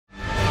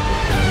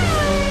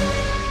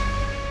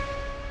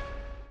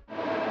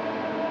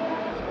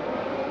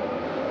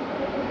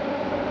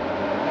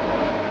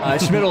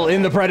Schmidl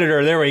in the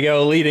Predator. There we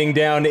go, leading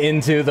down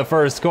into the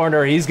first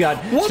corner. He's got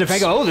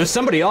Stefanko. Oh, there's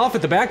somebody off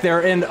at the back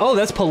there, and oh,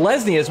 that's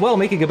Polesny as well,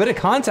 making a bit of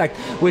contact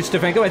with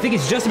Stefanko. I think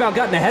he's just about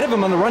gotten ahead of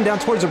him on the run down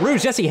towards the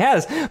Rouge. Yes, he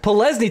has.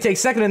 Polesny takes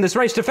second in this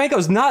race.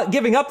 Stefanko's not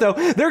giving up, though.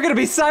 They're going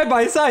to be side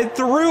by side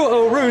through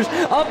Eau Rouge,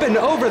 up and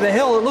over the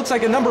hill. It looks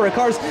like a number of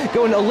cars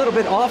going a little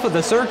bit off of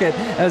the circuit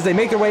as they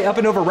make their way up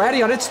and over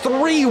Radion. It's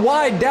 3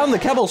 wide down the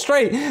Kevel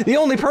Straight. The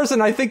only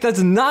person I think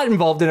that's not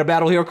involved in a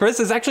battle here, Chris,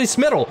 is actually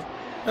Schmidl.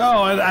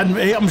 Oh, and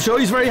I'm sure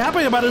he's very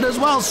happy about it as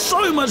well.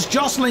 So much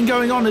jostling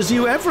going on as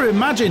you ever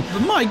imagine.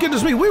 But my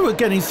goodness me, we were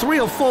getting 3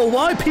 or 4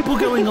 wide, people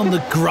going on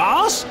the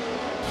grass.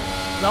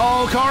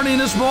 Oh, Corny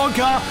in a sport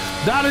car.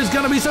 That is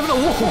going to be something.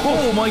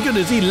 Oh, my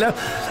goodness, he left.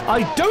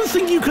 I don't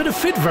think you could have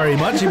fit very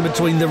much in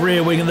between the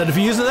rear wing and the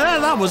diffuser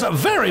there. That was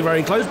very,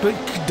 very close, but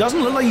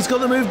doesn't look like he's got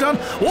the move done.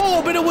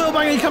 Oh, a bit of wheel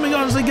banging coming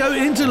on as they go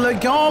into Le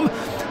Combe.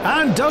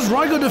 And does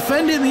Rigo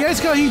defend it in the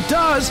ace car? He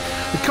does.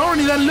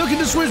 Corny then looking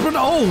to switch, but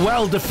oh,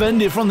 well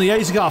defended from the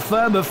ace car.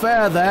 Firm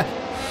affair there.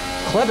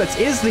 Klebets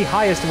is the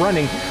highest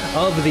running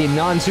of the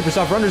non-super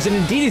soft runners, and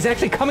indeed he's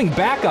actually coming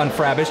back on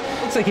Frabish.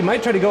 Looks like he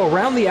might try to go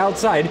around the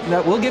outside.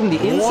 That will give him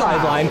the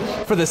inside line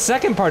for the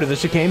second part of the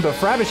chicane, but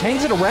Frabish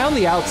hangs it around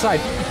the outside,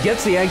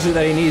 gets the exit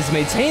that he needs,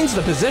 maintains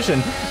the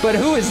position. But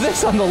who is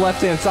this on the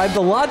left-hand side?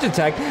 The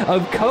Logitech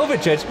of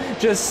Kovacic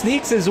just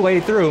sneaks his way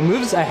through,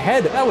 moves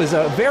ahead. That was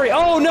a very...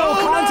 Oh, no!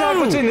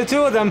 Contact between the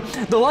two of them.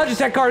 The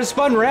Logitech car is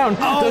spun around.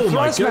 The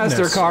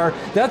Thrustmaster car,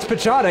 that's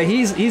Pachata.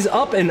 He's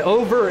up and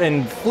over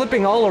and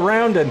flipping all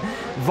around and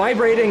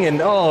vibrating,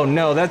 and oh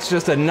no, that's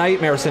just a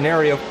nightmare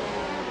scenario.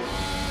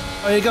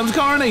 Here comes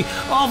Corny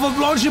off of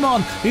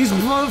Blanchimont. He's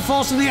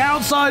forced to the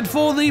outside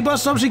for the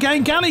bus stop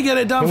chicane. Can he get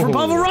it done from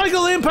Pavel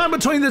Rigel? The impact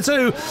between the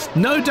two.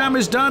 No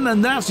damage done,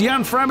 and that's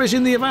Jan Frabish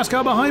in the Avast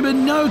car behind, but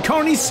no,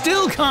 Corny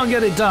still can't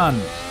get it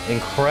done.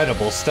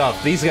 Incredible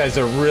stuff. These guys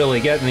are really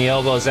getting the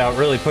elbows out,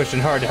 really pushing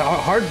hard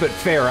but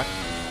fair.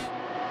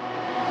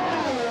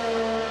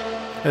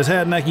 As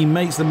Herdnacki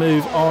makes the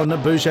move on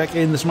Bushek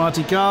in the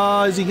Smarty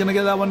car. Is he going to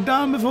get that one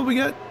done before we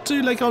get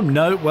to Lake On?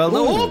 No. Well,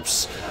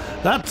 oops.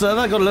 That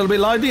got a little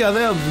bit lively.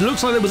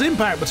 Looks like there was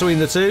impact between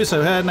the two,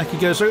 so Herdnacki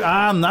goes through.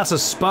 And that's a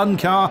spun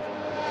car.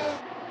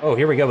 Oh,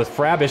 here we go with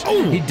Frabish.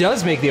 He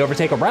does make the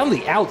overtake around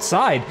the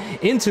outside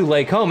into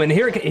Lake Home, and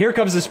here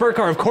comes the spurt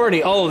car of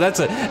Corny. Oh,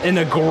 that's an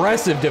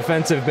aggressive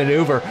defensive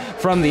maneuver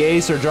from the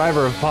Acer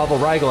driver of Pavel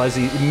Rigel as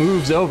he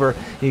moves over.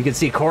 You can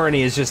see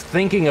Corny is just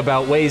thinking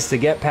about ways to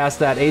get past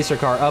that Acer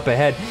car up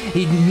ahead.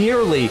 He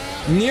nearly,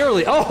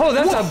 oh,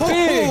 that's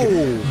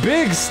a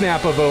big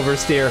snap of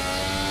oversteer.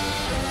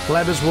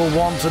 Klebets will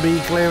want to be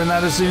clearing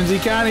that as soon as he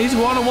can. He's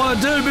going to want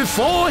to do it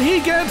before he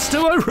gets to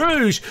Eau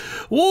Rouge.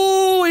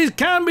 Whoa, it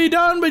can be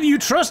done, but you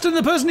trust in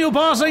the person you're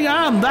passing,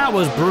 and that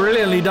was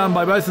brilliantly done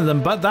by both of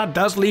them. But that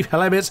does leave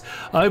Klebets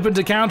open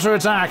to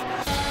counter-attack.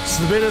 It's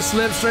a bit of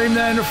slipstream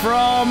then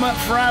from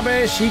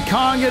Frabish. He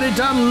can't get it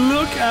done.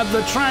 Look at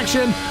the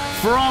traction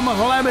from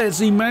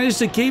Klebets. He managed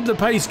to keep the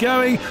pace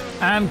going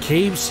and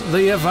keeps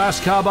the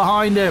Avast car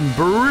behind him.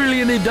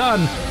 Brilliantly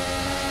done.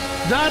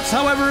 That's,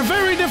 however, a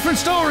very different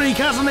story.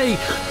 Cassidy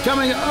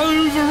coming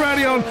over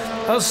Radion,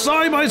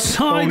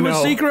 side-by-side with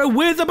Secret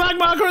with the back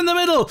marker in the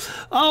middle.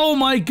 Oh,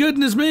 my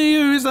goodness me.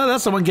 Who is that?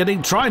 That's someone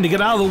trying to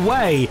get out of the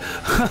way.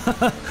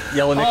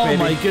 Yellow Nick, maybe. Oh,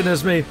 my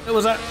goodness me. It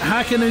was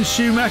Hacken and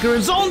Schumacher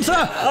and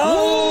Zonta.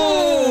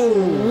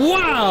 Oh!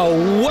 Wow.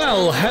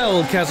 Well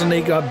held,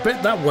 Kazanik. I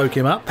bet that woke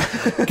him up.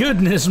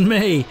 Goodness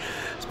me.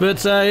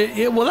 But,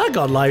 well, that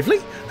got lively.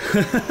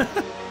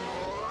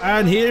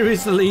 And here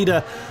is the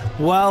leader.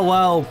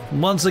 Well,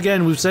 once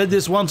again, we've said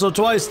this once or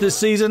twice this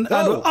season.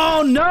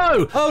 Oh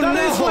no! That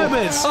is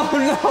Klebets!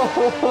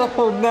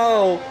 Oh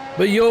no!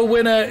 But your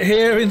winner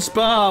here in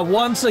Spa,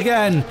 once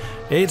again,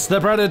 it's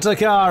the Predator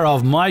car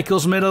of Michael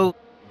Schmidl.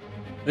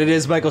 It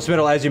is Michael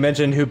Schmidl, as you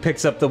mentioned, who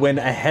picks up the win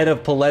ahead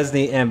of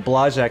Polesny and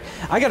Blazek.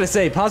 I gotta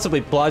say,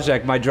 possibly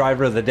Blazek, my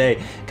driver of the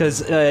day, because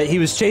he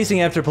was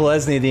chasing after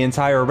Polesny the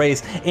entire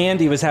race, and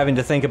he was having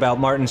to think about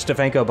Martin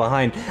Stefanko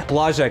behind.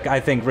 Blazek, I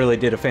think, really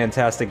did a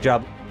fantastic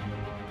job.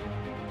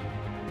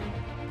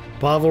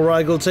 Pavel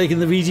Rigel taking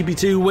the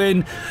VGP2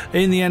 win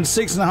in the end,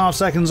 6.5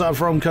 seconds up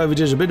from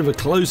Kovacic. A bit of a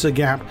closer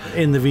gap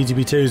in the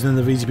VGP2s than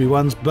the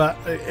VGP1s, but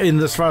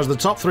as far as the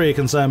top three are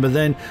concerned. But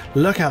then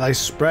look how they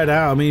spread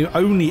out. I mean,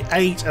 only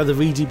 8 of the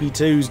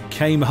VGP2s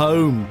came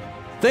home.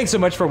 Thanks so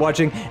much for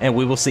watching, and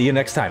we will see you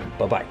next time.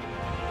 Bye-bye.